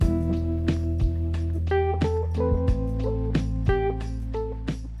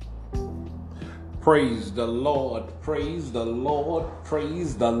Praise the Lord, praise the Lord,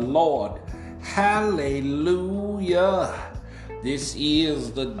 praise the Lord. Hallelujah. This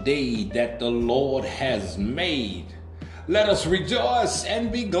is the day that the Lord has made. Let us rejoice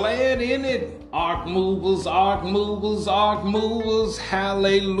and be glad in it. Ark movers, ark movers, ark movers.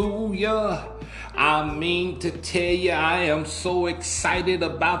 Hallelujah. I mean to tell you, I am so excited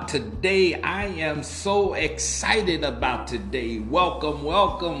about today. I am so excited about today. Welcome,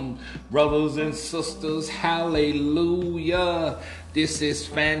 welcome, brothers and sisters. Hallelujah. This is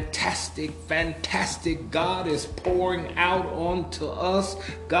fantastic, fantastic. God is pouring out onto us.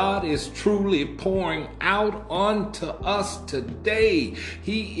 God is truly pouring out onto us today.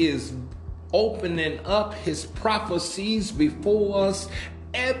 He is opening up his prophecies before us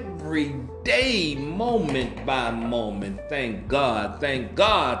every day, moment by moment. Thank God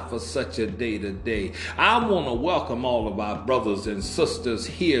for such a day today. I want to welcome all of our brothers and sisters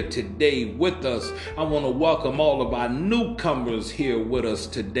here today with us. I want to welcome all of our newcomers here with us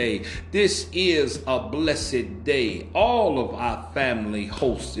today. This is a blessed day. All of our family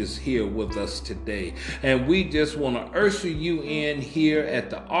host is here with us today, and we just want to usher you in here at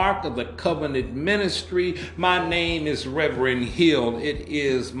the Ark of the Covenant Ministry. My name is Reverend Hill. It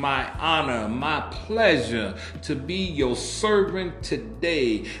is my honor, my pleasure to be your servant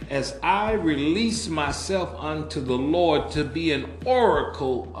today as I release myself unto the Lord to be an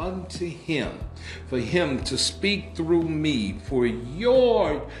oracle unto him, for him to speak through me for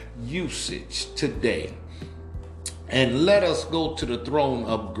your usage today. And let us go to the throne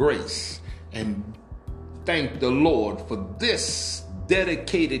of grace and thank the Lord for this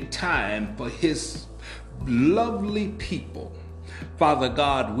dedicated time for his lovely people. Father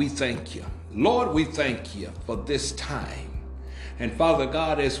God, we thank you. Lord, we thank you for this time. And Father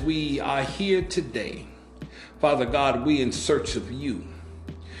God, as we are here today, Father God, we in search of you.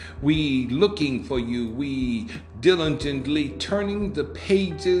 We looking for you. We diligently turning the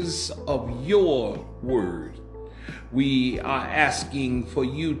pages of your word. We are asking for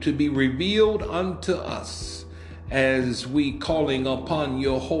you to be revealed unto us as we calling upon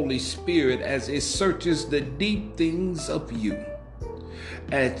your Holy Spirit as it searches the deep things of you,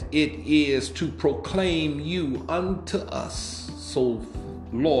 as it is to proclaim you unto us. So,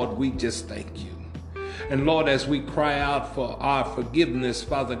 Lord, we just thank you. And Lord, as we cry out for our forgiveness,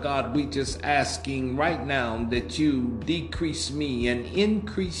 Father God, we just asking right now that you decrease me and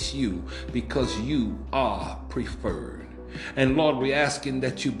increase you, because you are preferred. And Lord, we're asking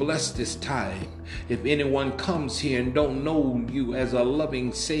that you bless this time. If anyone comes here and don't know you as a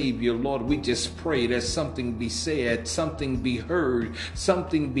loving Savior, Lord, we just pray that something be said, something be heard,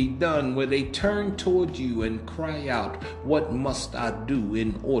 something be done where they turn toward you and cry out, what must I do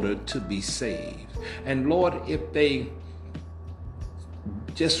in order to be saved? And Lord, if they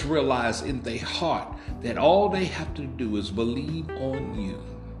just realize in their heart that all they have to do is believe on you.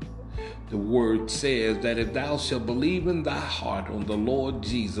 The word says that if thou shalt believe in thy heart on the Lord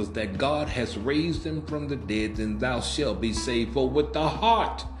Jesus, that God has raised him from the dead, then thou shalt be saved. For with the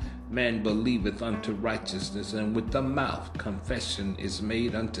heart man believeth unto righteousness, and with the mouth confession is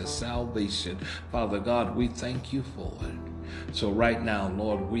made unto salvation. Father God, we thank you for it. So right now,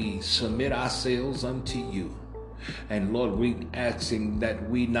 Lord, we submit ourselves unto you. And Lord, we asking that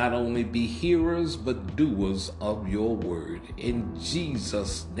we not only be hearers, but doers of your word. In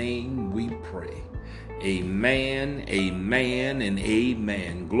Jesus' name we pray. Amen, amen, and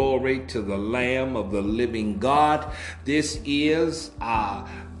amen. Glory to the Lamb of the living God. This is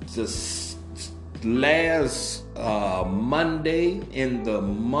the last Monday in the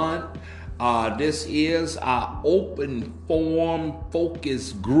month. This is our open forum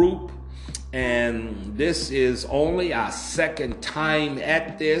focus group. And this is only our second time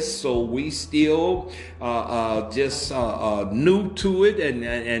at this, so we still just new to it,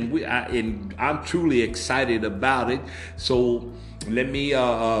 and I'm truly excited about it. So let me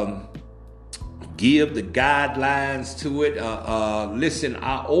give the guidelines to it. Listen,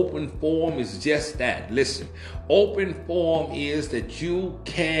 our open forum is just that. Listen, open forum is that you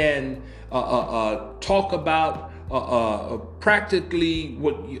can talk about practically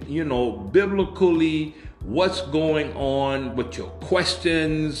what biblically what's going on with your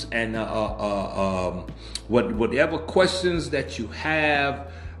questions, and whatever questions that you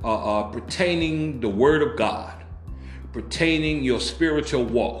have pertaining the Word of God, pertaining your spiritual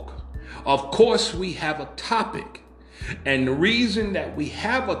walk. Of course, we have a topic, and the reason that we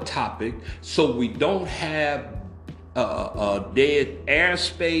have a topic so we don't have dead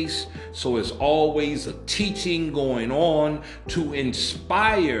airspace. So it's always a teaching going on to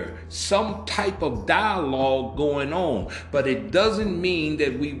inspire some type of dialogue going on. But it doesn't mean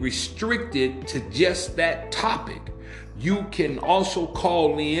that we restrict it to just that topic. You can also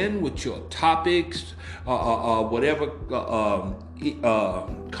call in with your topics, whatever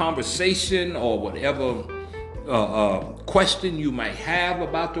conversation or whatever question you might have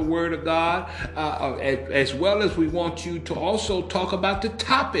about the Word of God, as well as we want you to also talk about the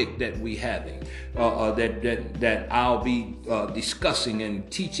topic that we're having, that I'll be discussing and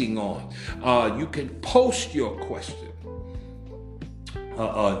teaching on. You can post your question.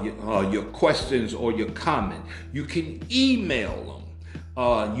 Your questions or your comment. You can email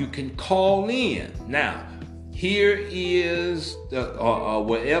them. You can call in. Now, here is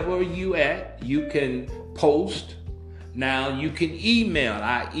wherever you at, you can post. Now you can email.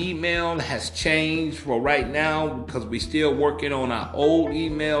 Our email has changed for right now because we're still working on our old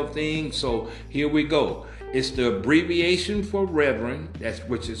email thing. So here we go. It's the abbreviation for Reverend,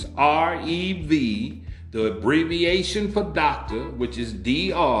 which is REV. The abbreviation for doctor, which is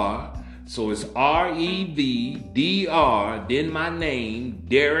DR. So it's REVDR, then my name,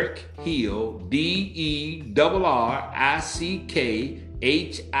 Derek Hill,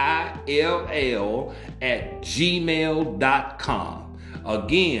 DERRICKHILL @gmail.com.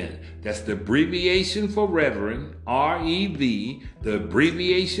 Again, that's the abbreviation for Reverend, REV, the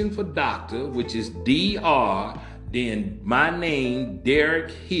abbreviation for doctor, which is DR, then my name, Derek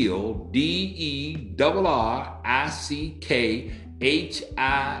Hill,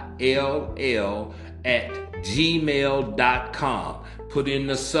 DERRICKHILL @gmail.com. Put in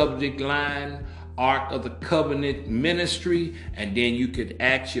the subject line, Ark of the Covenant Ministry, and then you could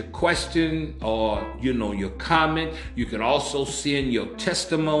ask your question or, your comment. You can also send your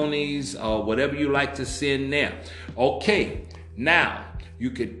testimonies or whatever you like to send there. Okay, now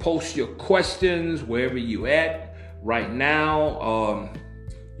you could post your questions wherever you at right now,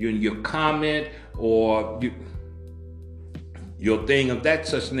 your comment or your thing of that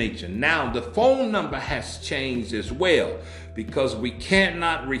such nature. Now, the phone number has changed as well because we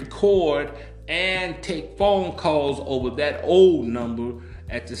cannot record and take phone calls over that old number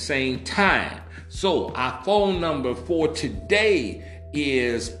at the same time. So our phone number for today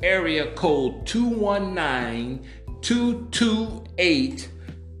is area code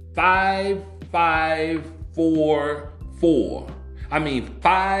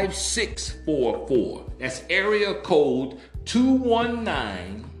That's area code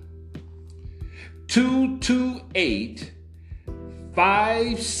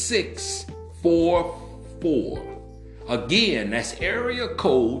 219-228-5644. Again, that's area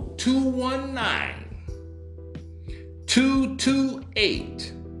code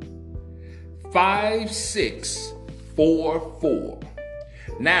 219-228-5644.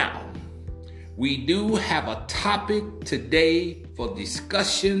 Now, we do have a topic today for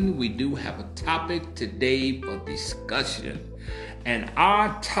discussion. And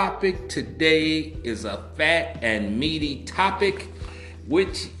our topic today is a fat and meaty topic,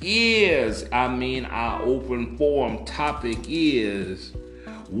 which is, our open forum topic is,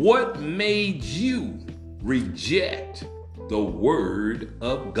 what made you reject the Word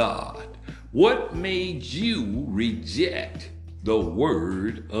of God? What made you reject the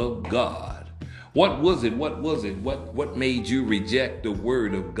Word of God? What was it? What made you reject the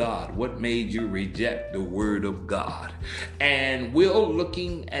Word of God? What made you reject the Word of God? And we're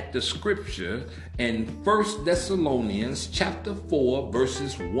looking at the scripture in 1 Thessalonians chapter 4,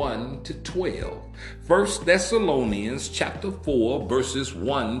 verses 1 to 12. 1 Thessalonians chapter 4, verses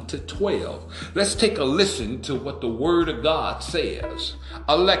 1 to 12. Let's take a listen to what the Word of God says.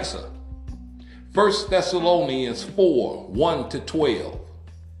 Alexa, 1 Thessalonians 4, 1 to 12.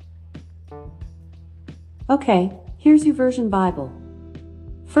 Okay, here's your version Bible.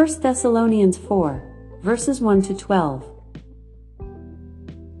 1 Thessalonians 4, verses 1 to 12.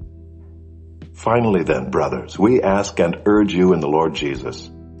 Finally then, brothers, we ask and urge you in the Lord Jesus,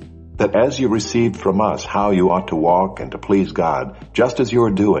 that as you received from us how you ought to walk and to please God, just as you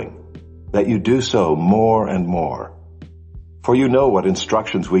are doing, that you do so more and more. For you know what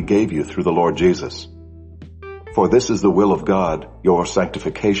instructions we gave you through the Lord Jesus. For this is the will of God, your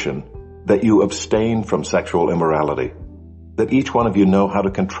sanctification, that you abstain from sexual immorality, that each one of you know how to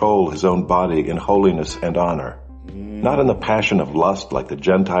control his own body in holiness and honor, not in the passion of lust like the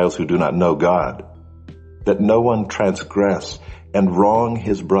Gentiles who do not know God, that no one transgress and wrong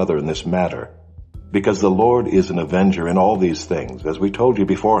his brother in this matter, because the Lord is an avenger in all these things, as we told you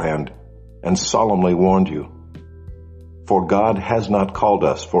beforehand, and solemnly warned you. For God has not called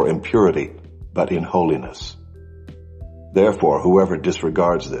us for impurity, but in holiness. Therefore, whoever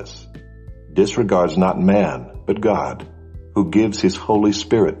disregards this, disregards not man, but God, who gives his Holy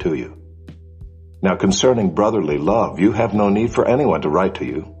Spirit to you. Now concerning brotherly love, you have no need for anyone to write to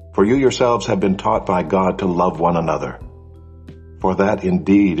you, for you yourselves have been taught by God to love one another. For that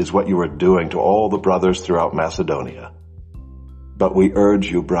indeed is what you are doing to all the brothers throughout Macedonia. But we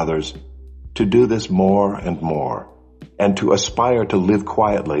urge you, brothers, to do this more and more, and to aspire to live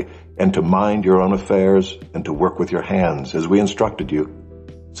quietly, and to mind your own affairs, and to work with your hands, as we instructed you,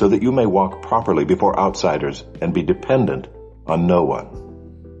 so that you may walk properly before outsiders and be dependent on no one.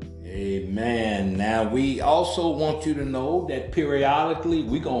 Amen. Now, we also want you to know that periodically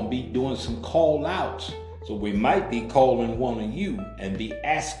we're going to be doing some call outs. So we might be calling one of you and be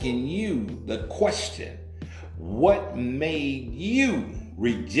asking you the question, what made you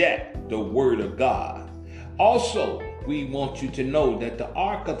reject the word of God? Also, we want you to know that the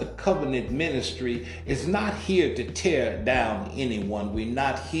Ark of the Covenant ministry is not here to tear down anyone. We're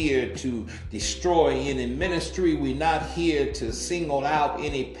not here to destroy any ministry. We're not here to single out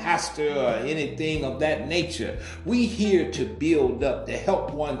any pastor or anything of that nature. We're here to build up, to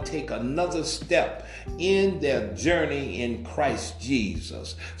help one take another step in their journey in Christ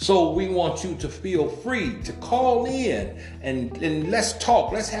Jesus. So we want you to feel free to call in and let's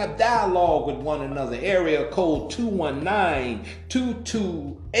talk. Let's have dialogue with one another. Area code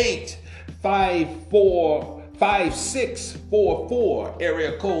 219-228-5644.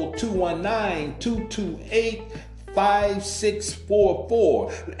 Area code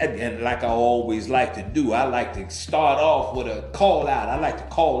 219-228-5644. And like I always like to do, I like to start off with a call out. I like to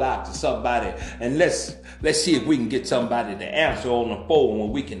call out to somebody and let's see if we can get somebody to answer on the phone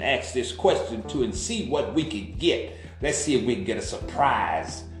when we can ask this question to and see what we can get. Let's see if we can get a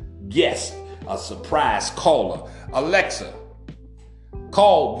surprise guest, a surprise caller. Alexa,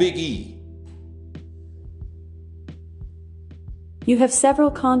 call Big E. You have several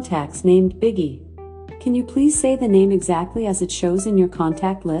contacts named Big E. Can you please say the name exactly as it shows in your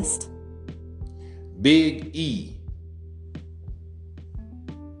contact list? Big E.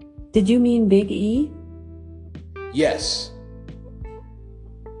 Did you mean Big E? Yes.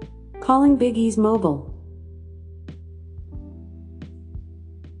 Calling Big E's mobile.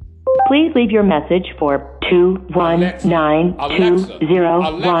 Please leave your message for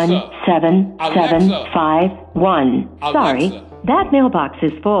 219-201-7751. Sorry, that mailbox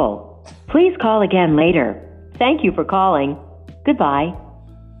is full. Please call again later. Thank you for calling. Goodbye.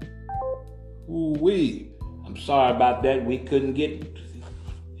 Ooh-wee. I'm sorry about that. We couldn't get...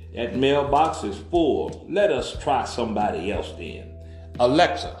 That mailbox is full. Let us try somebody else then.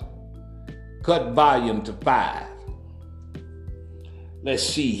 Alexa, cut volume to 5. Let's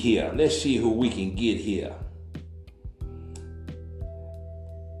see here. Let's see who we can get here.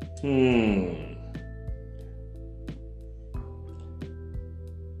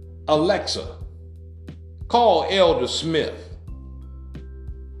 Alexa, call Elder Smith.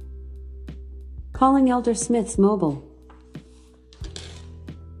 Calling Elder Smith's mobile.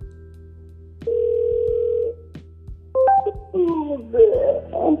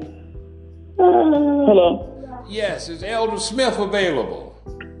 Hello. Yes, is Elder Smith available?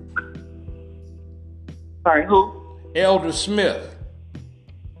 Sorry, who? Elder Smith.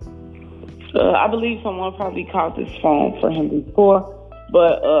 I believe someone probably called this phone for him before,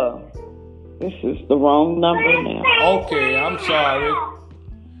 but this is the wrong number now. Okay, I'm sorry.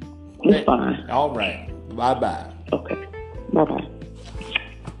 It's fine. All right. Bye-bye. Okay. Bye-bye.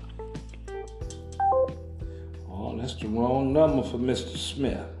 Oh, that's the wrong number for Mr.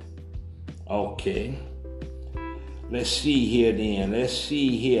 Smith. Okay. Let's see here then. Let's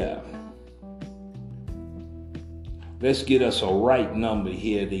see here. Let's get us a right number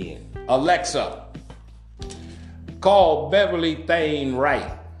here then. Alexa, call Beverly Thane Wright.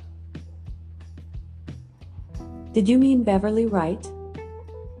 Did you mean Beverly Wright?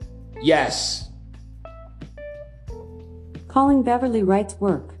 Yes. Calling Beverly Wright's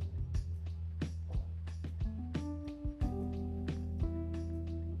work.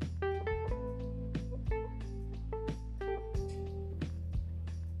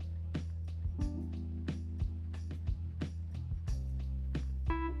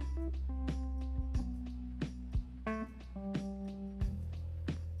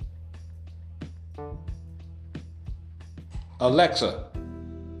 Alexa,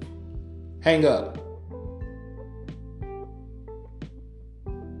 hang up.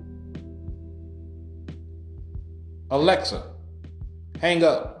 Alexa, hang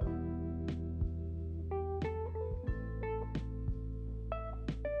up.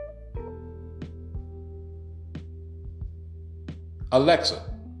 Alexa,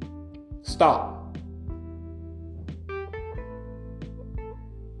 stop.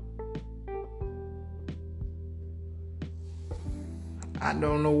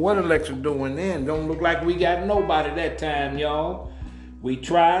 don't know what Alexa doing then. Don't look like we got nobody that time, y'all. We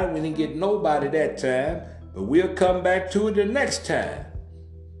tried, we didn't get nobody that time, but we'll come back to it the next time.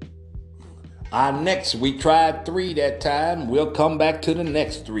 We tried 3 that time. We'll come back to the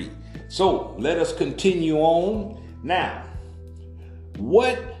next 3. So let us continue on. Now,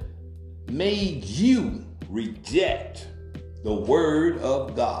 what made you reject the word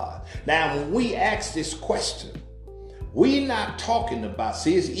of God? Now, when we ask this question, we're not talking about,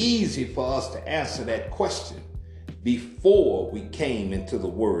 see, it's easy for us to answer that question before we came into the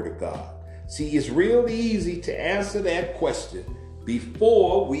word of God. See, it's real easy to answer that question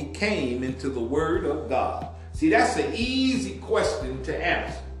before we came into the word of God. See, that's an easy question to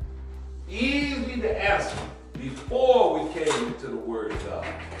answer. Easy to answer before we came into the word of God.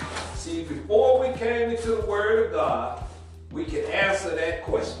 See, before we came into the word of God, we can answer that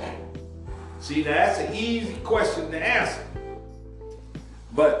question. See, now that's an easy question to answer.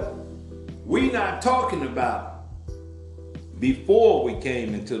 But we're not talking about before we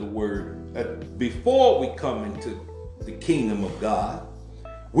came into the word, before we come into the kingdom of God.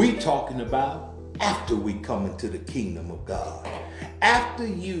 We talking about after we come into the kingdom of God. After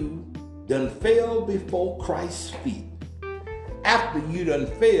you done fell before Christ's feet. After you done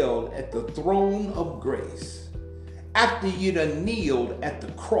fell at the throne of grace. After you done kneeled at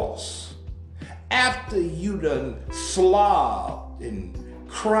the cross. After you done slobbed and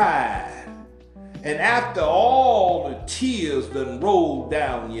cried. And after all the tears done rolled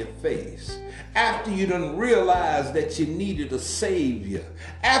down your face. After you done realized that you needed a savior.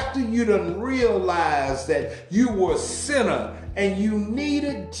 After you done realized that you were a sinner and you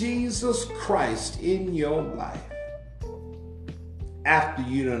needed Jesus Christ in your life. After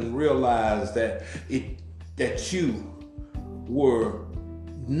you done realized that you were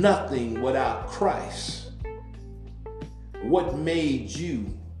nothing without Christ. What made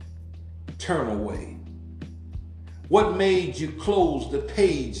you turn away? What made you close the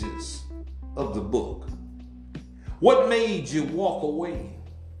pages of the book? What made you walk away?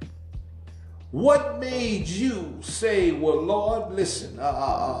 What made you say, well, Lord, listen,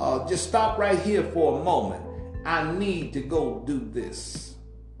 just stop right here for a moment. I need to go do this.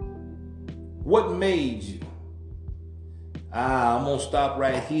 What made you? I'm going to stop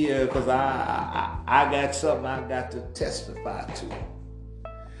right here because I got something I got to testify to.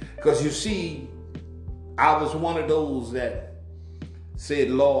 Because you see, I was one of those that said,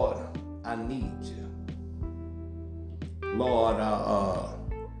 Lord, I need you. Lord,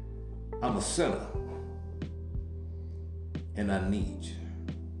 I'm a sinner and I need you.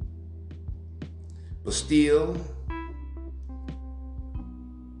 But still,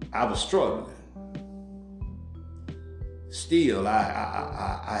 I was struggling. Still,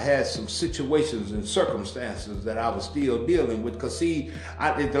 I had some situations and circumstances that I was still dealing with. Because see,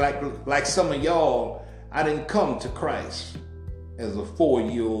 like some of y'all, I didn't come to Christ as a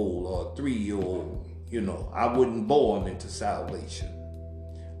 4-year-old or a 3-year-old. You know, I wasn't born into salvation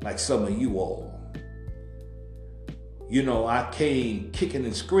like some of you all. You know, I came kicking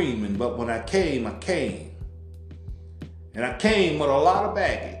and screaming, but when I came. And I came with a lot of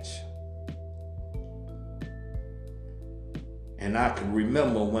baggage. And I can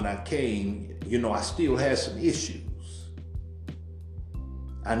remember when I came, you know, I still had some issues.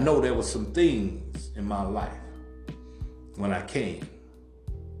 I know there were some things in my life when I came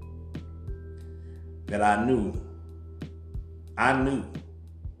that I knew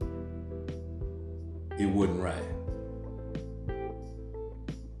it wasn't right.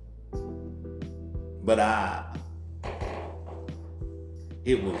 But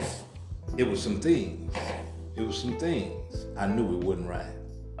it was some things. It was some things I knew it wasn't right.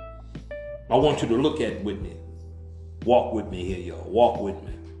 I want you to look at with me. Walk with me here, y'all. Walk with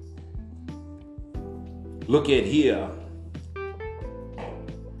me. Look at here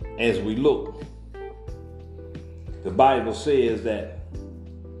as we look. The Bible says that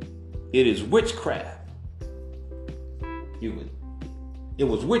it is witchcraft. It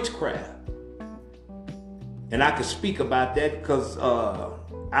was witchcraft. And I could speak about that because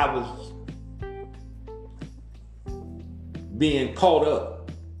I was being caught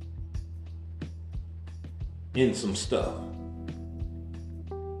up in some stuff.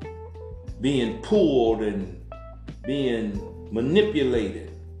 Being pulled and being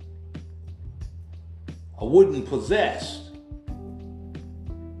manipulated. I wasn't possessed,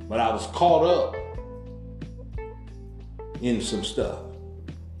 but I was caught up in some stuff.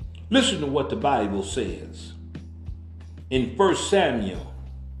 Listen to what the Bible says in 1 Samuel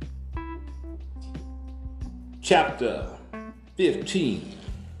chapter 15.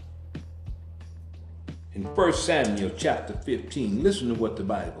 In 1 Samuel chapter 15, listen to what the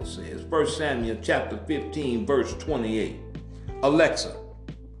Bible says. 1 Samuel chapter 15, verse 28. Alexa,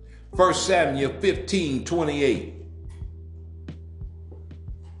 1 Samuel 15, 28.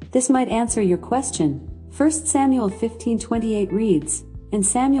 This might answer your question. 1 Samuel 15:28 reads, And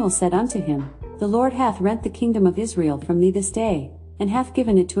Samuel said unto him, The Lord hath rent the kingdom of Israel from thee this day, and hath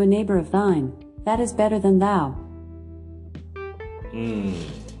given it to a neighbor of thine, that is better than thou.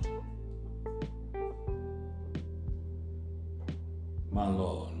 My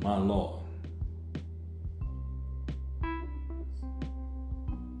Lord, my Lord.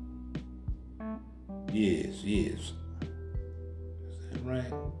 Yes. Is that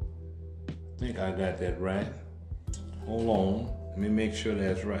right? I think I got that right. Hold on. Let me make sure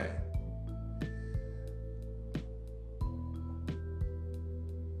that's right.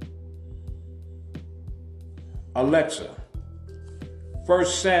 Alexa, 1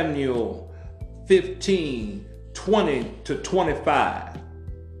 Samuel 15, 20 to 25.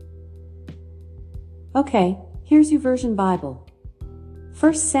 Okay, here's your version Bible.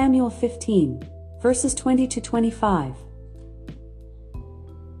 1 Samuel 15, verses 20 to 25.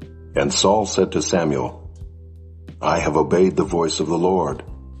 And Saul said to Samuel, I have obeyed the voice of the Lord.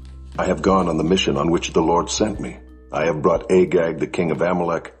 I have gone on the mission on which the Lord sent me. I have brought Agag, the king of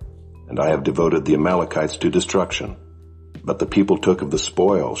Amalek, and I have devoted the Amalekites to destruction. But the people took of the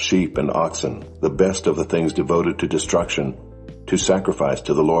spoil, sheep and oxen, the best of the things devoted to destruction, to sacrifice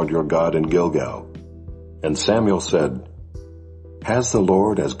to the Lord your God in Gilgal. And Samuel said, Has the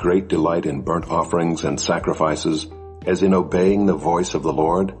Lord as great delight in burnt offerings and sacrifices as in obeying the voice of the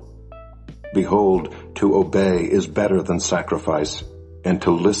Lord? Behold, to obey is better than sacrifice, and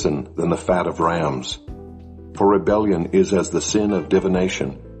to listen than the fat of rams. For rebellion is as the sin of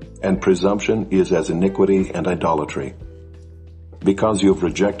divination, and presumption is as iniquity and idolatry. Because you have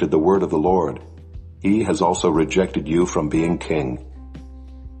rejected the word of the Lord, he has also rejected you from being king.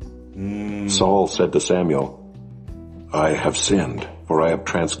 Saul said to Samuel, I have sinned, for I have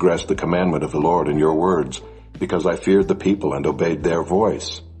transgressed the commandment of the Lord in your words, because I feared the people and obeyed their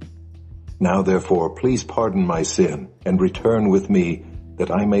voice. Now therefore, please pardon my sin, and return with me,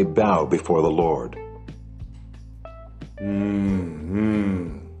 that I may bow before the Lord.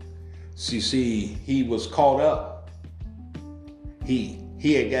 See, he was caught up. He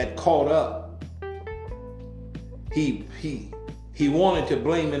had got caught up. He wanted to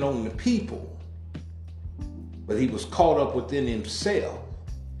blame it on the people, but he was caught up within himself.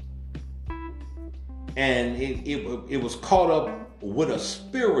 And it was caught up with a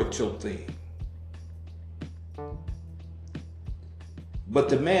spiritual thing. But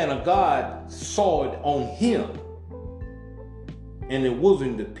the man of God saw it on him. And it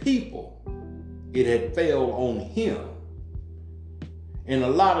wasn't the people. It had failed on him. And a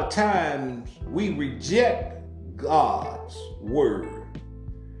lot of times we reject God's word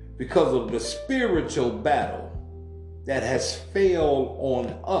because of the spiritual battle that has failed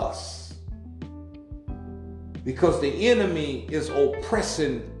on us. Because the enemy is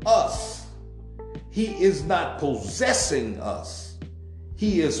oppressing us. He is not possessing us.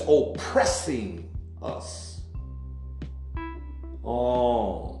 He is oppressing us.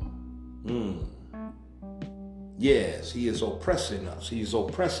 Yes, he is oppressing us. He's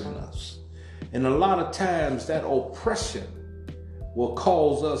oppressing us. And a lot of times that oppression will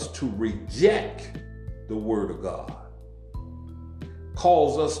cause us to reject the word of God.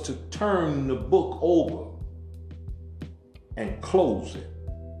 Cause us to turn the book over and close it.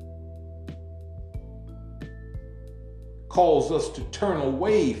 Cause us to turn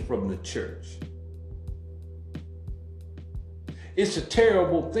away from the church. It's a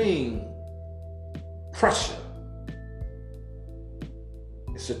terrible thing, pressure.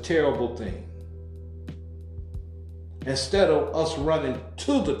 It's a terrible thing. Instead of us running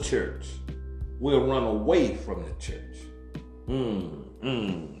to the church, we'll run away from the church.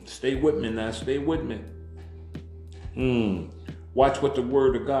 Stay with me now, stay with me. Watch what the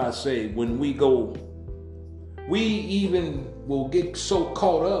word of God say. When we go, we even will get so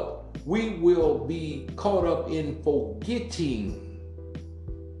caught up, we will be caught up in forgetting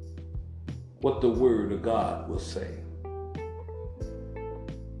what the word of God will say.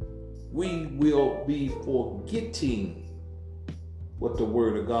 We will be forgetting what the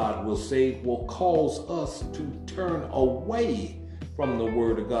word of God will say, will cause us to turn away from the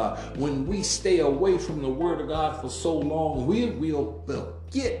word of God. When we stay away from the word of God for so long, we will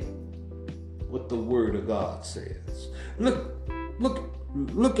forget what the word of God says. Look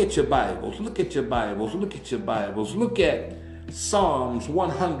at your Bibles. Look at your Bibles. Look at your Bibles. Look at Psalms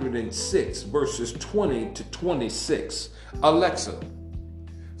 106, verses 20 to 26. Alexa,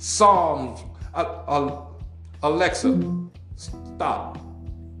 Psalms Alexa, stop.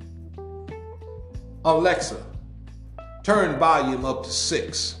 Alexa, turn volume up to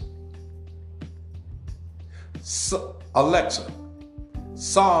 6. Alexa,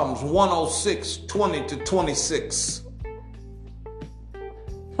 Psalms 106, 20 to 26.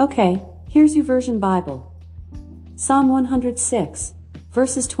 Okay, here's YouVersion Bible. Psalm 106,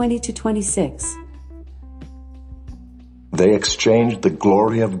 verses 20 to 26. They exchanged the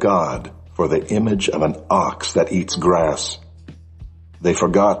glory of God for the image of an ox that eats grass. They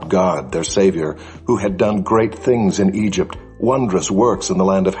forgot God, their Savior, who had done great things in Egypt, wondrous works in the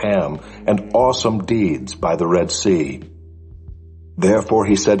land of Ham, and awesome deeds by the Red Sea. Therefore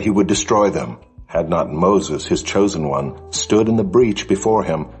he said he would destroy them, had not Moses, his chosen one, stood in the breach before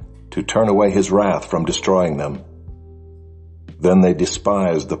him to turn away his wrath from destroying them. Then they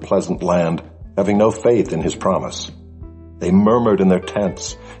despised the pleasant land, having no faith in his promise. They murmured in their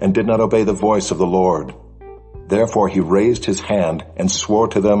tents and did not obey the voice of the Lord. Therefore he raised his hand and swore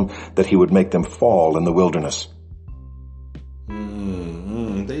to them that he would make them fall in the wilderness.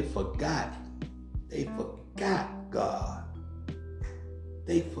 They forgot. They forgot God.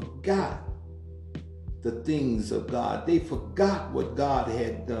 They forgot the things of God. They forgot what God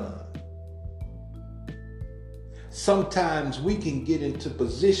had done. Sometimes we can get into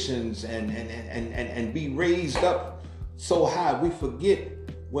positions and be raised up so high we forget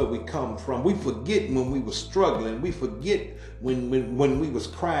where we come from. We forget when we were struggling. We forget when we was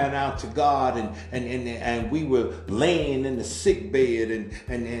crying out to God and we were laying in the sick bed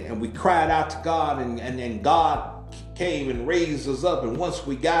and we cried out to God and God came and raised us up. And once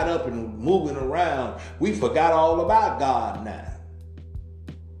we got up and moving around, we forgot all about God now.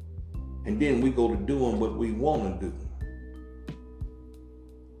 And then we go to doing what we want to do.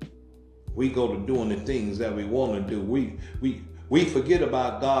 We go to doing the things that we want to do. We forget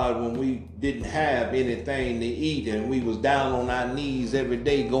about God when we didn't have anything to eat and we was down on our knees every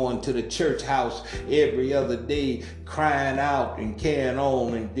day going to the church house every other day crying out and carrying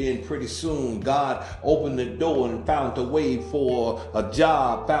on. And then pretty soon God opened the door and found a way for a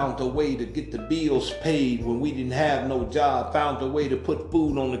job, found a way to get the bills paid when we didn't have no job, found a way to put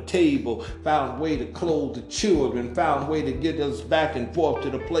food on the table, found a way to clothe the children, found a way to get us back and forth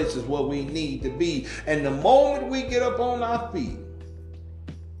to the places where we need to be. And the moment we get up on our feet,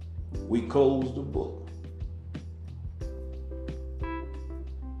 we close the book.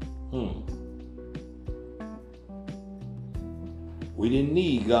 We didn't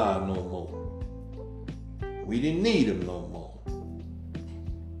need God no more. We didn't need him no more.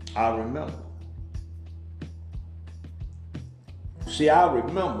 I remember. See, I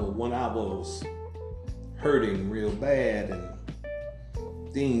remember when I was hurting real bad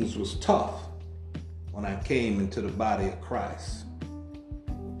and things was tough when I came into the body of Christ.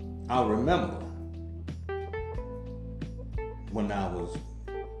 I remember when I was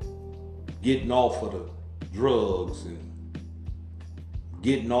getting off of the drugs and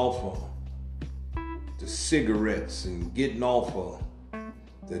getting off of the cigarettes and getting off of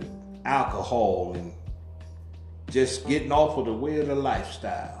the alcohol and just getting off of the way of the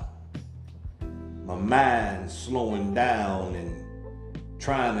lifestyle. My mind slowing down and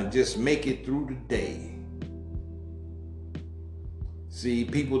trying to just make it through the day. See,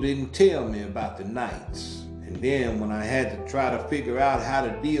 people didn't tell me about the nights. And then when I had to try to figure out how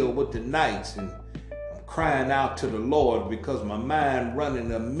to deal with the nights, and I'm crying out to the Lord because my mind running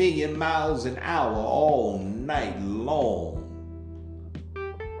 1,000,000 miles an hour all night long.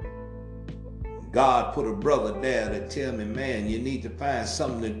 God put a brother there to tell me, man, you need to find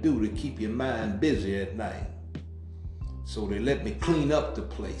something to do to keep your mind busy at night. So they let me clean up the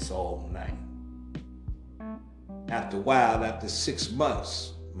place all night. After a while, after 6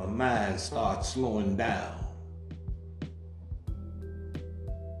 months, my mind started slowing down.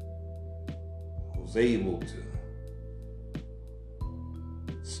 I was able to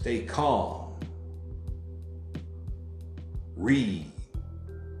stay calm, read,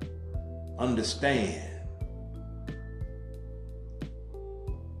 understand.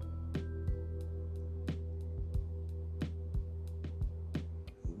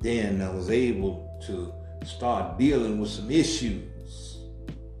 Then I was able to start dealing with some issues.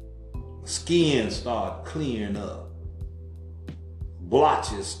 Skin started clearing up.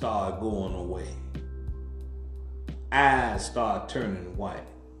 Blotches started going away. Eyes started turning white.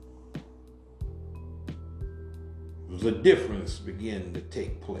 There was a difference beginning to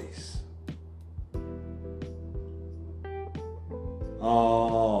take place.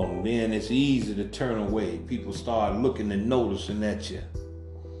 Oh, man, it's easy to turn away. People start looking and noticing at you.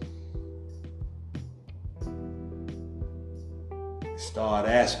 Start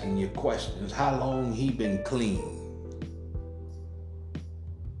asking your questions. How long he been clean?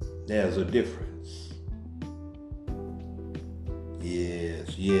 There's a difference.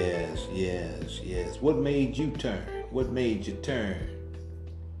 Yes. What made you turn? What made you turn?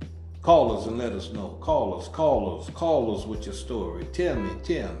 Call us and let us know. Call us with your story. Tell me.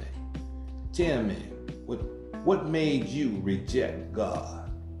 What made you reject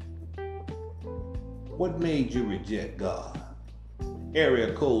God? What made you reject God?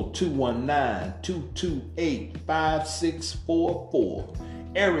 Area code 219-228-5644.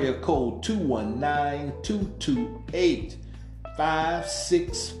 Area code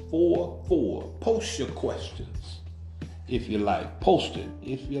 219-228-5644. Post your questions if you like. Post it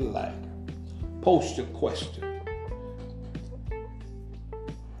if you like. Post your question.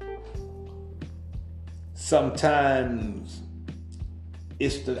 Sometimes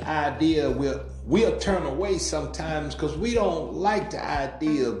it's the idea we'll turn away sometimes because we don't like the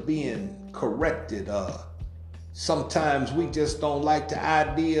idea of being corrected. Sometimes we just don't like the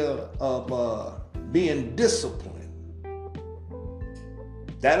idea of being disciplined.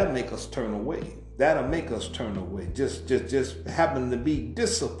 That'll make us turn away. Just happen to be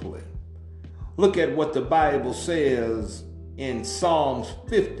disciplined. Look at what the Bible says in Psalms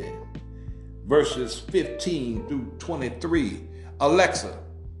 50, verses 15 through 23. Alexa,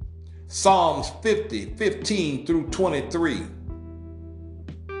 Psalms 50, 15 through 23.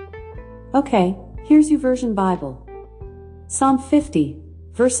 Okay, here's YouVersion Bible. Psalm 50,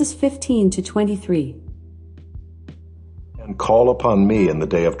 verses 15 to 23. And call upon me in the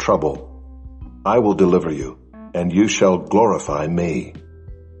day of trouble. I will deliver you, and you shall glorify me.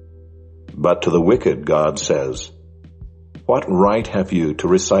 But to the wicked God says, what right have you to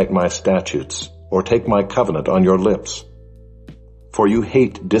recite my statutes, or take my covenant on your lips? For you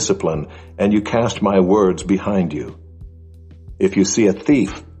hate discipline, and you cast my words behind you. If you see a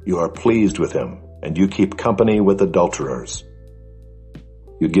thief, you are pleased with him, and you keep company with adulterers.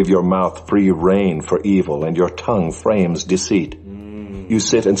 You give your mouth free rein for evil, and your tongue frames deceit. You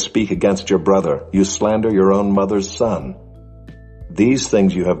sit and speak against your brother. You slander your own mother's son. These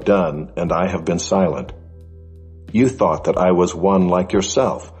things you have done, and I have been silent. You thought that I was one like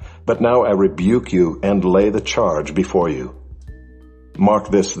yourself, but now I rebuke you and lay the charge before you. Mark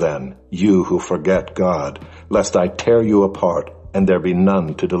this then, you who forget God, lest I tear you apart, and there be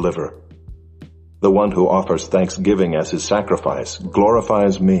none to deliver. The one who offers thanksgiving as his sacrifice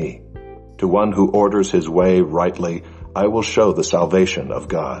glorifies me. To one who orders his way rightly, I will show the salvation of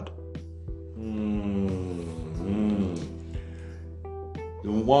God.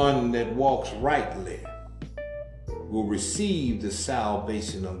 The one that walks rightly will receive the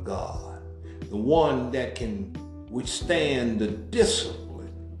salvation of God. The one that can withstand the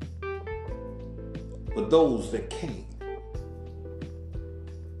discipline for those that can't.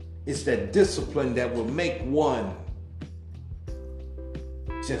 It's that discipline that will make one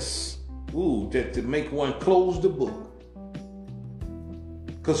to make one close the book.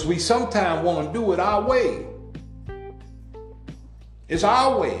 Because we sometimes want to do it our way. It's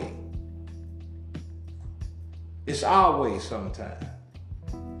our way. It's our way sometimes.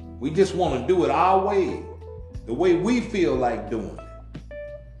 We just want to do it our way, the way we feel like doing it.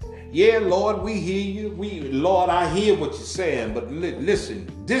 Yeah, Lord, we hear you. Lord, I hear what you're saying, but listen,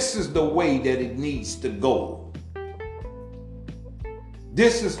 this is the way that it needs to go.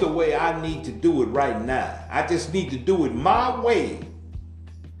 This is the way I need to do it right now. I just need to do it my way.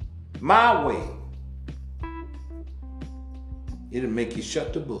 My way. It'll make you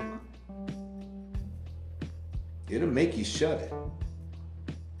shut the book. It'll make you shut it.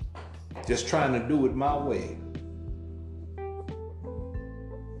 Just trying to do it my way.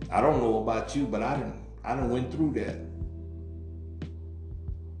 I don't know about you, but I done went through that.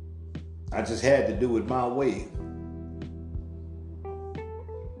 I just had to do it my way.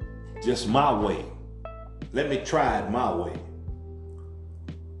 Just my way. Let me try it my way.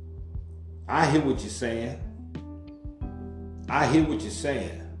 I hear what you're saying. I hear what you're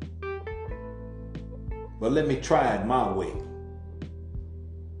saying. But let me try it my way.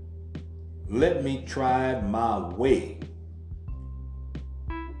 Let me try it my way.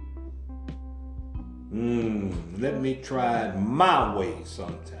 Let me try it my way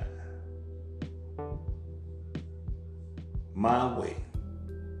sometime. My way.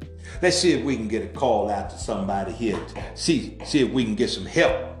 Let's see if we can get a call out to somebody here. See if we can get some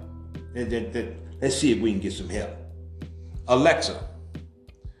help. Let's see if we can get some help. Alexa,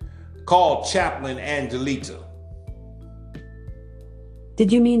 call Chaplain Angelita.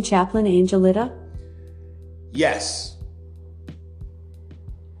 Did you mean Chaplain Angelita? Yes.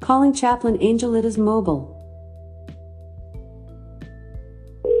 Calling Chaplain Angelita's mobile.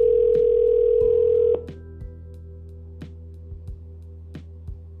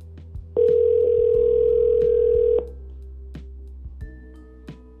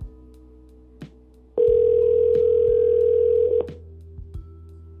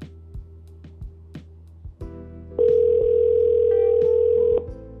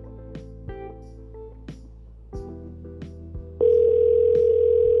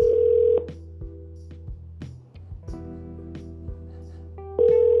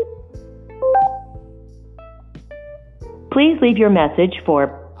 leave your message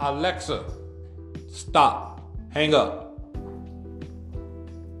for Alexa, stop. Hang up.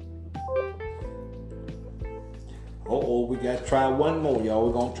 Uh-oh, we got to try one more, y'all.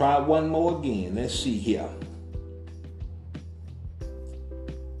 We're going to try one more again. Let's see here.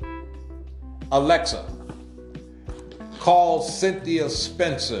 Alexa, call Cynthia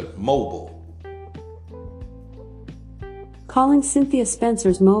Spencer mobile. Calling Cynthia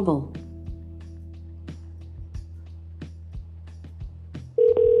Spencer's mobile.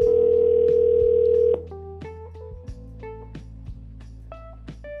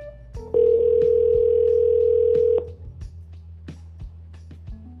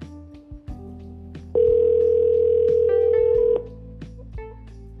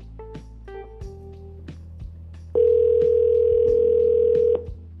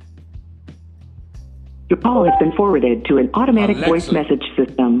 Your call has been forwarded to an automatic Alexa. voice message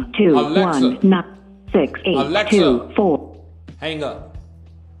system. Alexa. 2196824. Hang up.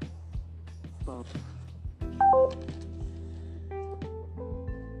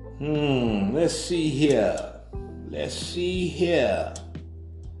 Let's see here.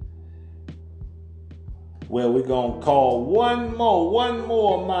 Well, we're going to call one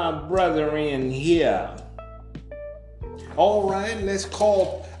more, my brother in here. All right, let's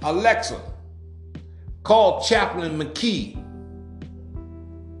call Alexa. Call Chaplain McKee.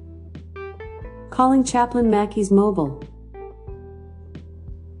 Calling Chaplain Mackey's mobile.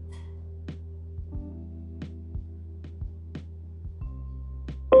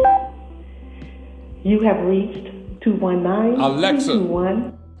 You have reached 219. Alexa.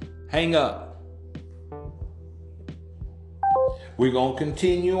 221. Hang up. We're going to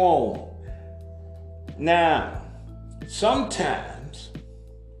continue on. Now, sometimes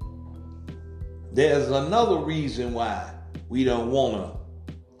there's another reason why we don't want to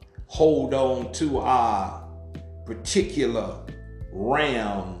hold on to our particular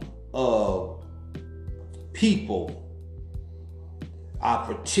realm of people, our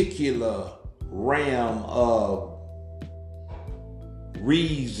particular realm of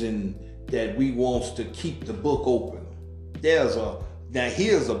reason that we wants to keep the book open. Now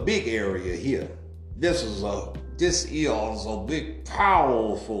here's a big area here. This is a big,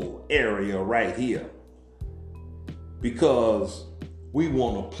 powerful area right here. Because we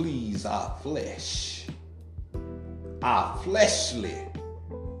want to please our flesh, our fleshly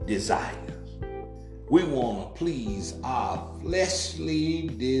desires. We want to please our fleshly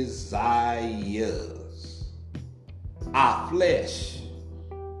desires. Our flesh.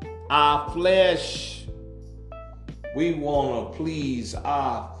 We want to please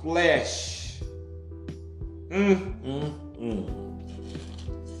our flesh.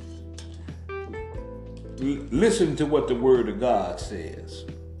 Listen to what the Word of God says.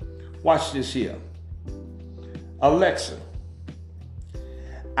 Watch this here. Alexa,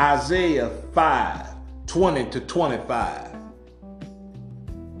 Isaiah 5:20-25.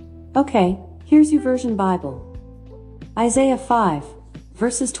 Okay, here's your version Bible. Isaiah 5,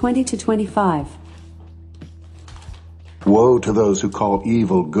 verses 20-25. Woe to those who call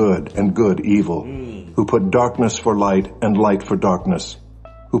evil good and good evil, who put darkness for light and light for darkness,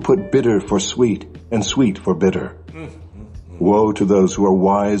 who put bitter for sweet and sweet for bitter. Woe to those who are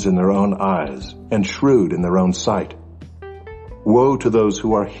wise in their own eyes and shrewd in their own sight. Woe to those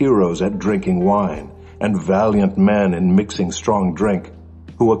who are heroes at drinking wine and valiant men in mixing strong drink,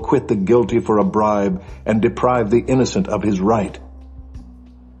 who acquit the guilty for a bribe and deprive the innocent of his right.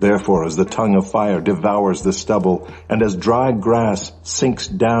 Therefore, as the tongue of fire devours the stubble, and as dry grass sinks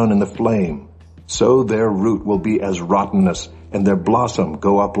down in the flame, so their root will be as rottenness, and their blossom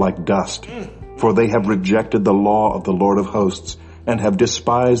go up like dust. For they have rejected the law of the Lord of hosts, and have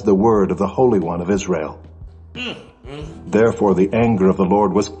despised the word of the Holy One of Israel. Therefore the anger of the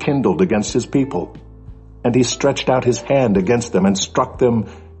Lord was kindled against his people, and he stretched out his hand against them and struck them,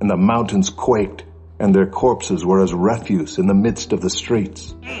 and the mountains quaked, and their corpses were as refuse in the midst of the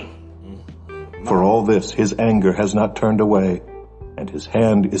streets. For all this his anger has not turned away, and his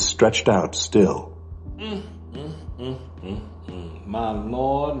hand is stretched out still. My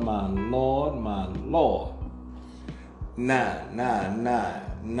Lord, my Lord, my Lord. Nah.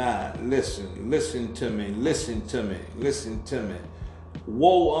 Listen to me.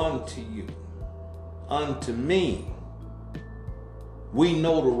 Woe unto you, unto me. We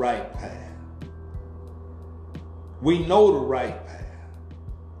know the right path.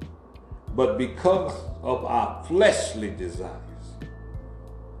 But because of our fleshly desires,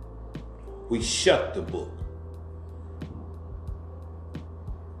 we shut the book.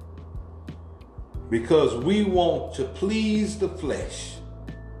 Because we want to please the flesh,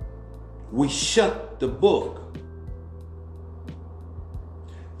 we shut the book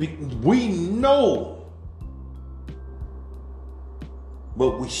We know,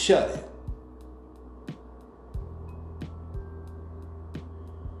 but we shut it.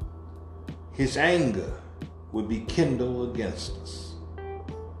 His anger would be kindled against us.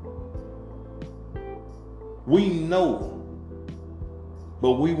 We know,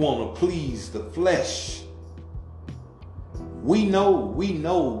 but we want to please the flesh. We know.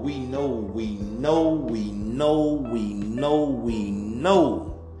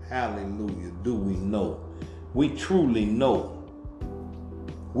 Hallelujah. Do we know? We truly know.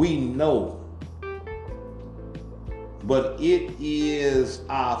 We know. But it is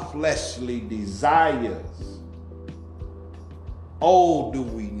our fleshly desires. Oh, do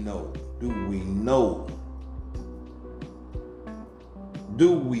we know? Do we know?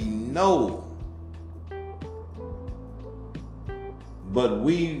 Do we know? But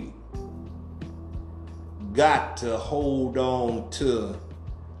we got to hold on to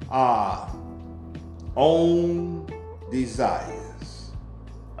our own desires,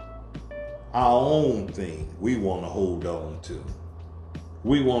 our own thing we want to hold on to.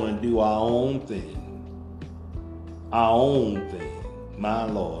 We want to do our own thing, our own thing. My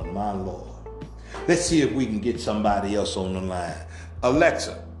Lord, my Lord. Let's see if we can get somebody else on the line.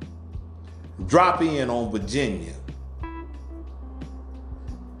 Alexa, drop in on Virginia.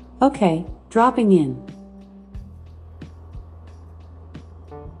 Okay, dropping in.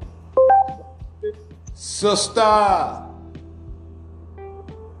 Sister.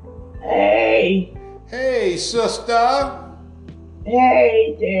 Hey. Hey, sister.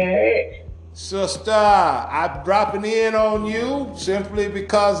 Hey, Derek. Sister, I'm dropping in on you simply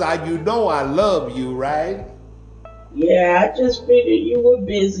because you know I love you, right? Yeah, I just figured you were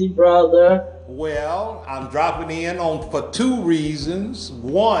busy, brother. Well, I'm dropping in for two reasons.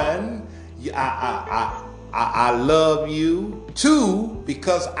 One, I love you. Two,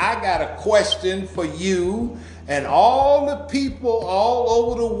 because I got a question for you, and all the people all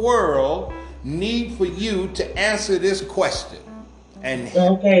over the world need for you to answer this question. And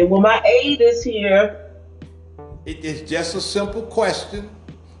okay, well, my aide is here. It is just a simple question.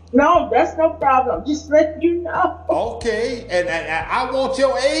 No, that's no problem. Just let you know. Okay, and I want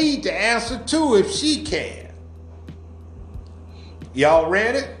your aide to answer too if she can. Y'all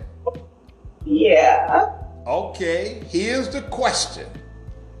ready? Yeah. Okay, here's the question.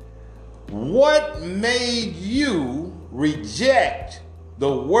 What made you reject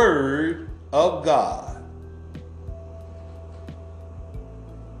the word of God?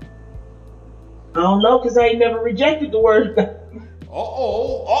 I don't know, because I ain't never rejected the word of God.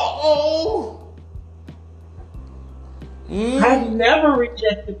 I've never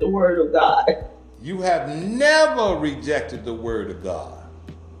rejected the word of God. You have never rejected the word of God?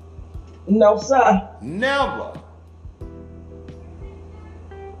 No, sir. Never?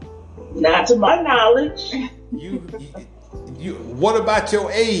 Not to my knowledge. You. What about your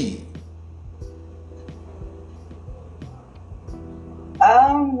aide?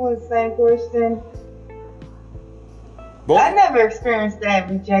 Was the same question. I never experienced that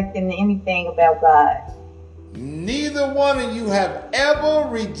rejecting anything about God. Neither one of you have ever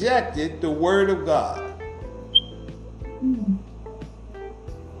rejected the word of God.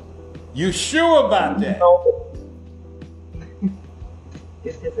 You sure about that? No.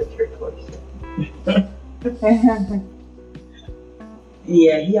 This is a trick question.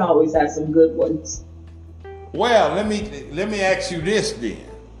 Yeah, he always has some good ones. Well, let me ask you this then.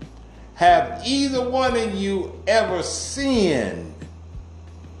 Have either one of you ever sinned?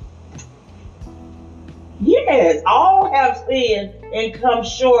 Yes, all have sinned and come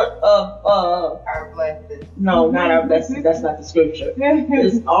short of Our blessings. No, not our blessings. That's not the scripture.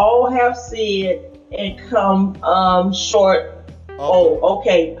 It's all have sinned and come short.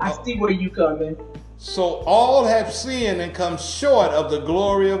 Okay. I see where you coming. So all have sinned and come short of the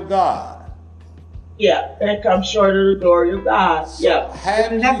glory of God. Yeah, and come short of the glory of God. So yeah.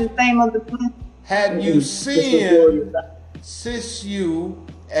 Isn't that the same of the blessing? Have you sinned since you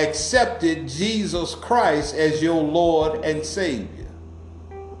accepted Jesus Christ as your Lord and Savior?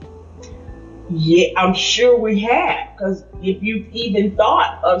 Yeah, I'm sure we have. Because if you even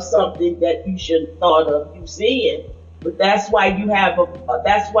thought of something that you shouldn't have thought of, you sinned. But that's why you have a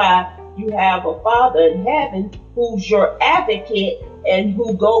Father in heaven who's your advocate and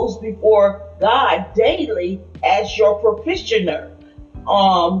who goes before God daily as your propitiator,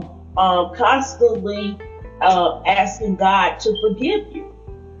 constantly asking God to forgive you.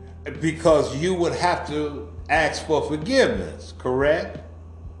 Because you would have to ask for forgiveness, correct?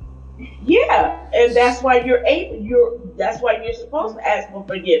 Yeah, and that's why that's why you're supposed to ask for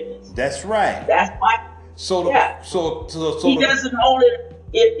forgiveness. That's right. That's why. So he doesn't hold it.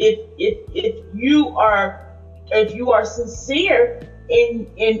 if you are sincere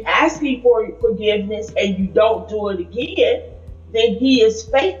in asking for forgiveness and you don't do it again, then he is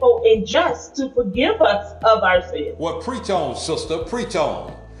faithful and just to forgive us of our sins. Well, preach on, sister, preach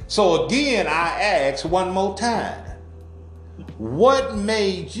on. So again, I ask one more time, what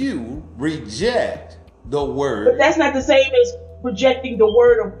made you reject the word? But that's not the same as rejecting the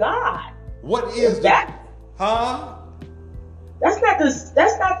word of God. What is that? Huh?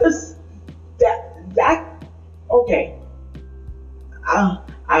 Okay.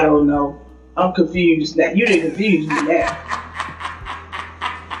 I don't know. I'm confused now. You didn't confuse me now.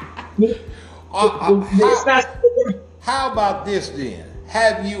 How about this then?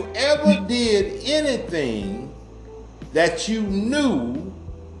 Have you ever did anything that you knew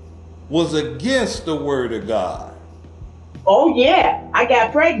was against the word of God? Oh yeah, I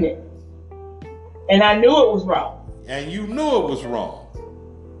got pregnant, and I knew it was wrong. And you knew it was wrong.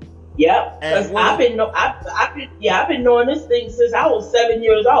 Yep, because I've been knowing this thing since I was 7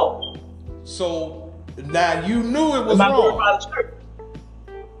 years old. So now you knew it was wrong.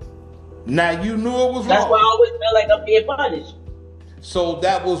 Now you knew it was wrong. That's why I always feel like I'm being punished. So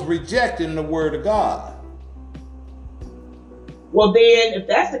that was rejecting the word of God. Well then, if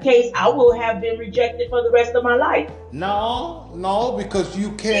that's the case, I will have been rejected for the rest of my life. No, because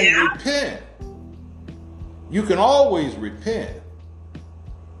you can repent. You can always repent.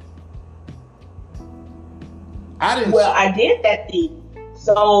 I did that thing.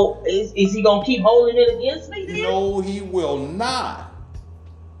 So is he gonna keep holding it against me then? No, he will not.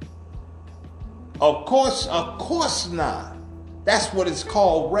 Of course not. That's what it's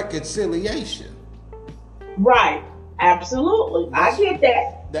called, reconciliation. Right. Absolutely. I get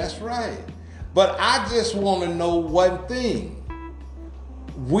that. That's right. But I just want to know one thing.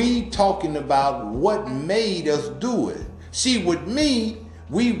 We talking about what made us do it. See, with me,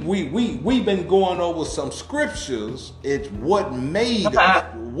 we've been going over some scriptures. It's what made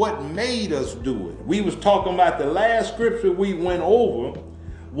us do it. We was talking about the last scripture we went over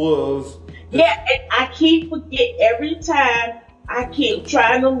was and I keep forgetting every time. I keep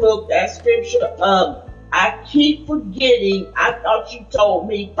trying to look that scripture up. I keep forgetting. I thought you told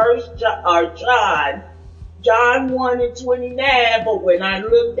me John 1:29, but when I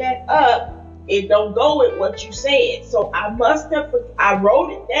looked that up, it don't go with what you said. So I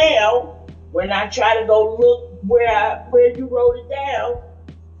wrote it down. When I try to go look where you wrote it down,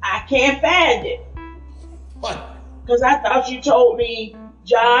 I can't find it. What? Because I thought you told me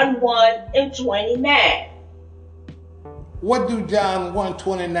John 1:29. What do John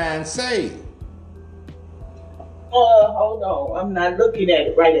 1:29 say? Hold on. I'm not looking at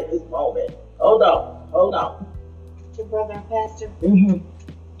it right at this moment. Hold on. Your brother and pastor? Mm-hmm.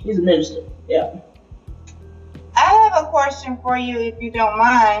 He's a minister. Yeah. I have a question for you if you don't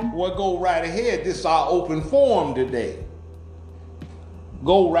mind. Well, go right ahead. This is our open forum today.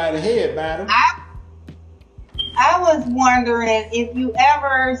 Go right ahead, madam. I was wondering if you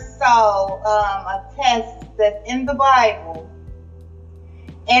ever saw a test that's in the Bible,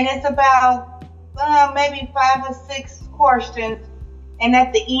 and it's about maybe 5 or 6 questions, and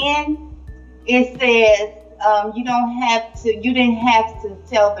at the end it says you didn't have to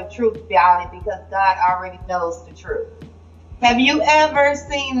tell the truth about it because God already knows the truth. Have you ever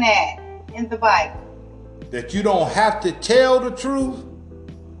seen that in the Bible? That you don't have to tell the truth?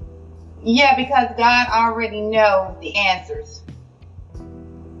 Yeah, because God already knows the answers.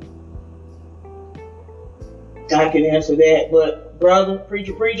 I can answer that, but brother,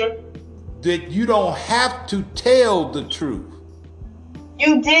 preacher, that you don't have to tell the truth.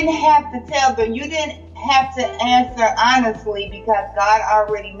 You didn't have to you didn't have to answer honestly because God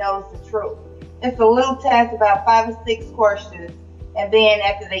already knows the truth. It's a little test about 5 or 6 questions, and then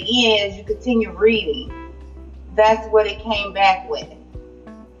after the end, as you continue reading, that's what it came back with.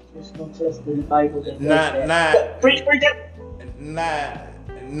 There's no test in the Bible that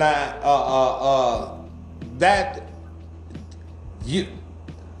you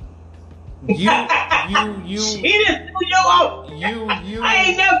she didn't do your I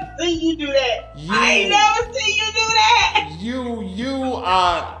ain't never seen you do that.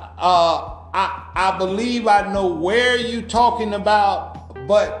 I believe I know where you talking about,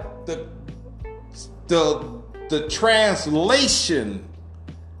 but the translation,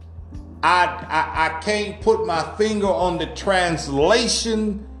 I can't put my finger on the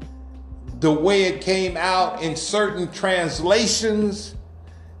translation the way it came out in certain translations.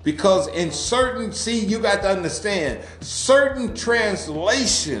 Because you got to understand, certain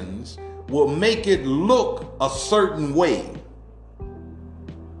translations will make it look a certain way.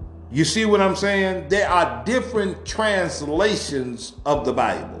 You see what I'm saying? There are different translations of the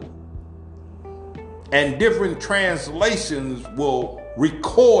Bible. And different translations will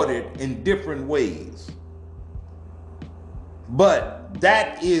record it in different ways. But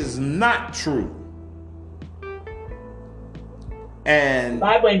that is not true. And the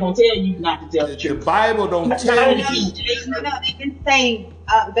Bible ain't gonna tell you not to tell the truth. The Bible don't tell you. No, they didn't say.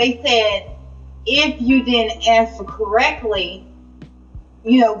 They said if you didn't answer correctly,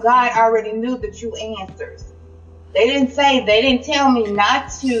 God already knew that you answers. They didn't tell me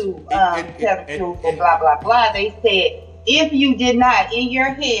not to tell the truth or blah, blah, blah. They said, if you did not, in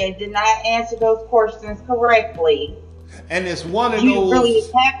your head, did not answer those questions correctly. And it's one of you those. Really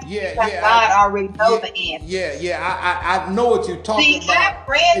have to, because God already knows the answer. I know what you're talking about. I've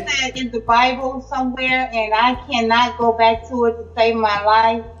read that in the Bible somewhere, and I cannot go back to it to save my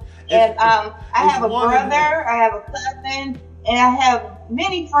life. And I have a brother, I have a cousin, and I have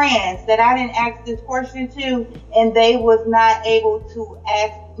many friends that I didn't ask this question to, and they was not able to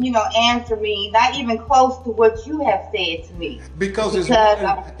answer me, not even close to what you have said to me. Because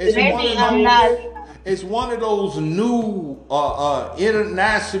it's one of those new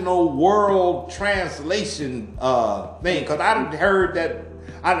international world translation thing. Because I done heard that,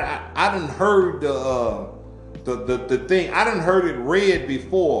 I done heard the thing. I done heard it read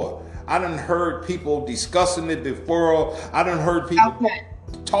before. I done heard people discussing it before. I done heard people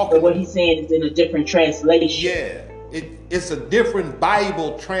talking. But what he's saying is in a different translation. Yeah, it's a different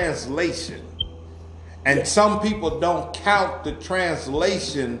Bible translation. And some people don't count the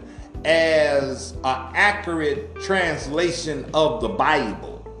translation as an accurate translation of the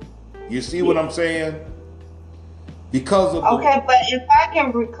Bible. You see what I'm saying? Because of but if I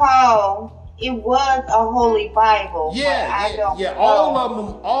can recall, it was a Holy Bible. All of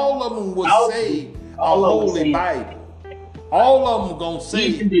them would say a Holy Bible. All of them gonna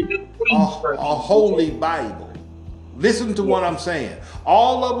say a Holy Bible. Listen to what I'm saying.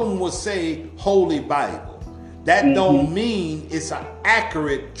 All of them will say Holy Bible. That don't mean it's an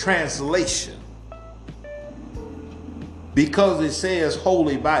accurate translation. Because it says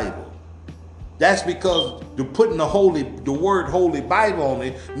Holy Bible. That's because putting the word Holy Bible on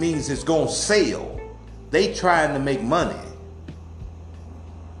it means it's gonna sell. They trying to make money.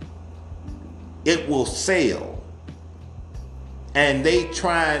 It will sell. And they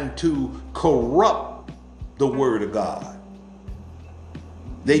trying to corrupt the word of God.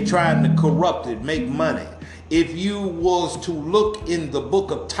 They trying to corrupt it, make money. If you was to look in the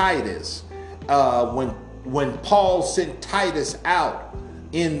book of Titus, when Paul sent Titus out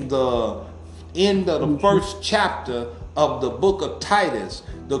in the end of the first chapter of the book of Titus,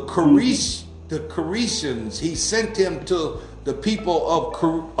 the Cretans, he sent him to the people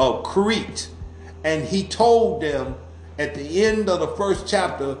of Crete, and he told them at the end of the first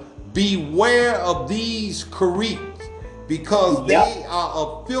chapter, beware of these Cretans, because they are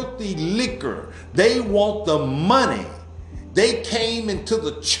a filthy liquor. They want the money. They came into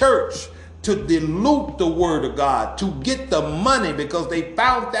the church to dilute the word of God, to get the money, because they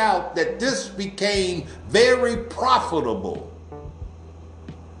found out that this became very profitable.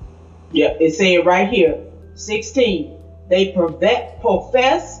 Yeah, it's saying right here, 16, they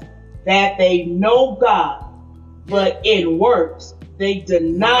profess that they know God, but in works they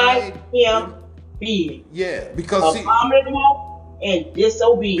deny him being. Yeah, because abominable and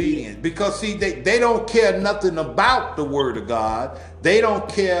disobedient. Because they don't care nothing about the word of God. They don't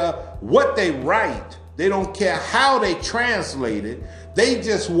care what they write. They don't care how they translate it. They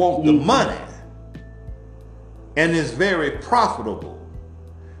just want the money. And it's very profitable.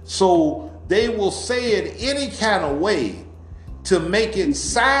 So they will say it any kind of way to make it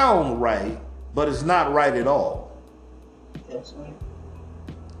sound right, but it's not right at all. That's right.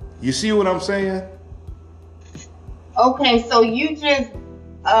 You see what I'm saying? Okay, so you just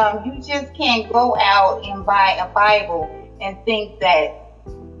can't go out and buy a Bible and think that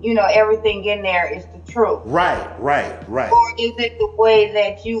everything in there is the truth. Right. Or is it the way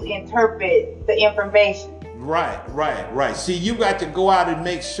that you interpret the information? Right. See, you got to go out and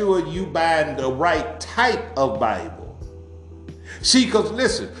make sure you buying the right type of Bible. See, because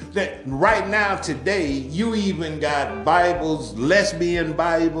listen, that right now today, you even got Bibles, lesbian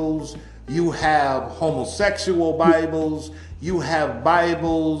Bibles, you have homosexual Bibles, you have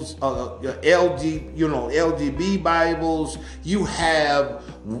Bibles, LGBT Bibles, you have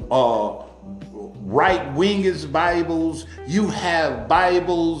right-wingers Bibles, you have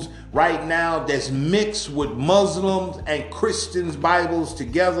Bibles right now that's mixed with Muslims and Christians Bibles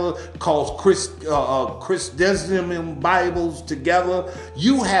together, called Christendom Bibles together.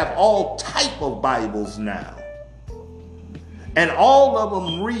 You have all type of Bibles now. And all of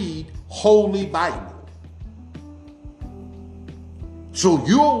them read Holy Bible. So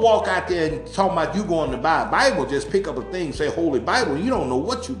you'll walk out there and talk about you going to buy a Bible, just pick up a thing, say Holy Bible, you don't know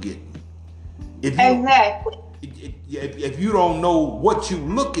what you get. Exactly. If you don't know what you're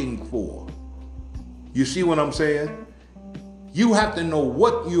looking for. You see what I'm saying? You have to know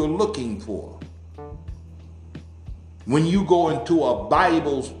what you're looking for. When you go into a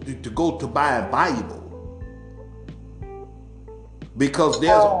Bible, to go to buy a Bible. Because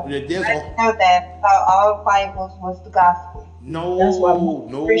there's I know that all Bibles was the gospel. No, not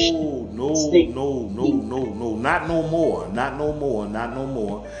no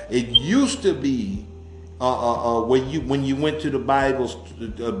more. It used to be when you went to the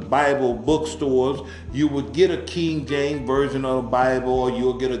Bible bookstores, you would get a King James version of the Bible, or you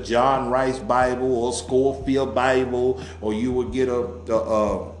would get a John Rice Bible or a Scofield Bible, or you would get a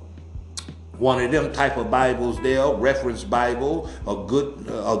one of them type of Bibles there, reference Bible, a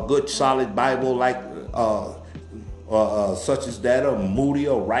good solid Bible like such as that, or Moody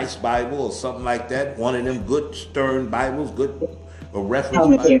or Rice Bible or something like that. One of them good Stern Bibles, a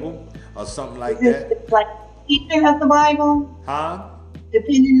reference Bible or something like that. It's like teaching of the Bible? Huh?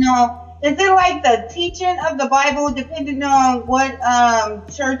 Depending on, is it like the teaching of the Bible depending on what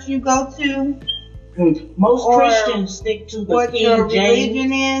church you go to? Most Christians stick to the what King your James.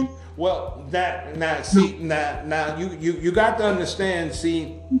 religion is? Well, now you got to understand.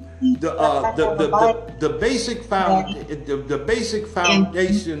 See, the basic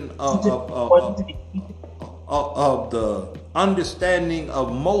foundation of the understanding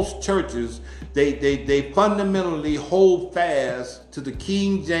of most churches, they fundamentally hold fast to the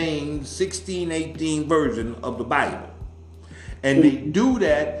King James 1618 version of the Bible, and they do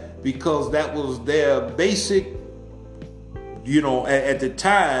that because that was their basic. At the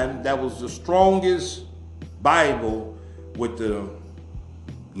time, that was the strongest Bible with the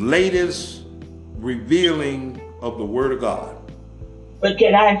latest revealing of the Word of God. But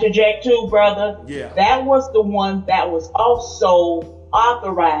can I interject too, brother? Yeah. That was the one that was also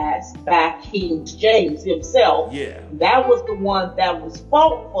authorized by King James himself. Yeah. That was the one that was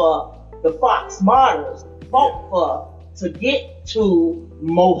fought for the Fox Martyrs, fought for to get to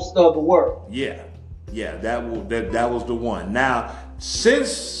most of the world. Yeah. Yeah, that was the one. Now,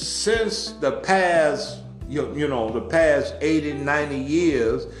 since the past, the past 80, 90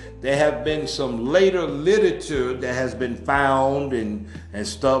 years, there have been some later literature that has been found and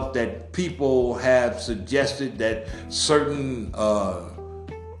stuff that people have suggested that certain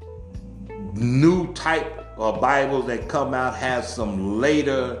new type of Bibles that come out have some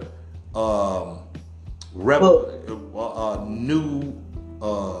later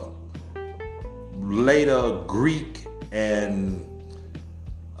later Greek and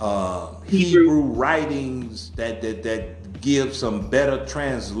Hebrew writings that give some better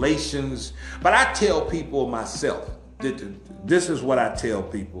translations. But I tell people myself, this is what I tell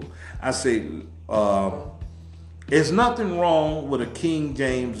people. I say, there's nothing wrong with a King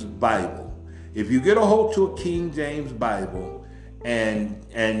James Bible. If you get a hold to a King James Bible,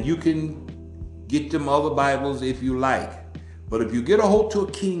 and you can get them other Bibles if you like, but if you get a hold to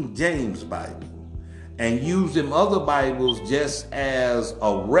a King James Bible, and use them other Bibles just as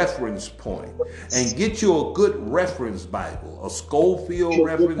a reference point, and get you a good reference Bible, a Scofield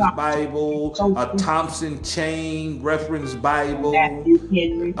reference Bible, a Thompson Chain reference Bible,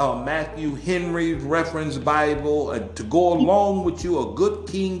 Matthew Henry reference Bible, to go along with you a good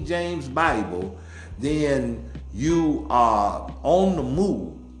King James Bible, then you are on the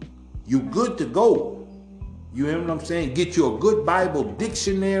move. You good to go. You hear what I'm saying? Get you a good Bible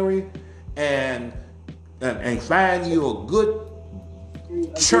dictionary and find you a good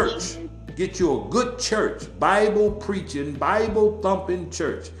church. Get you a good church, Bible preaching, Bible thumping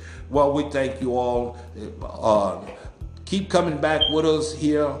church. Well, we thank you all. Keep coming back with us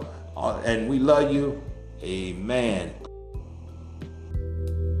here, and we love you. Amen.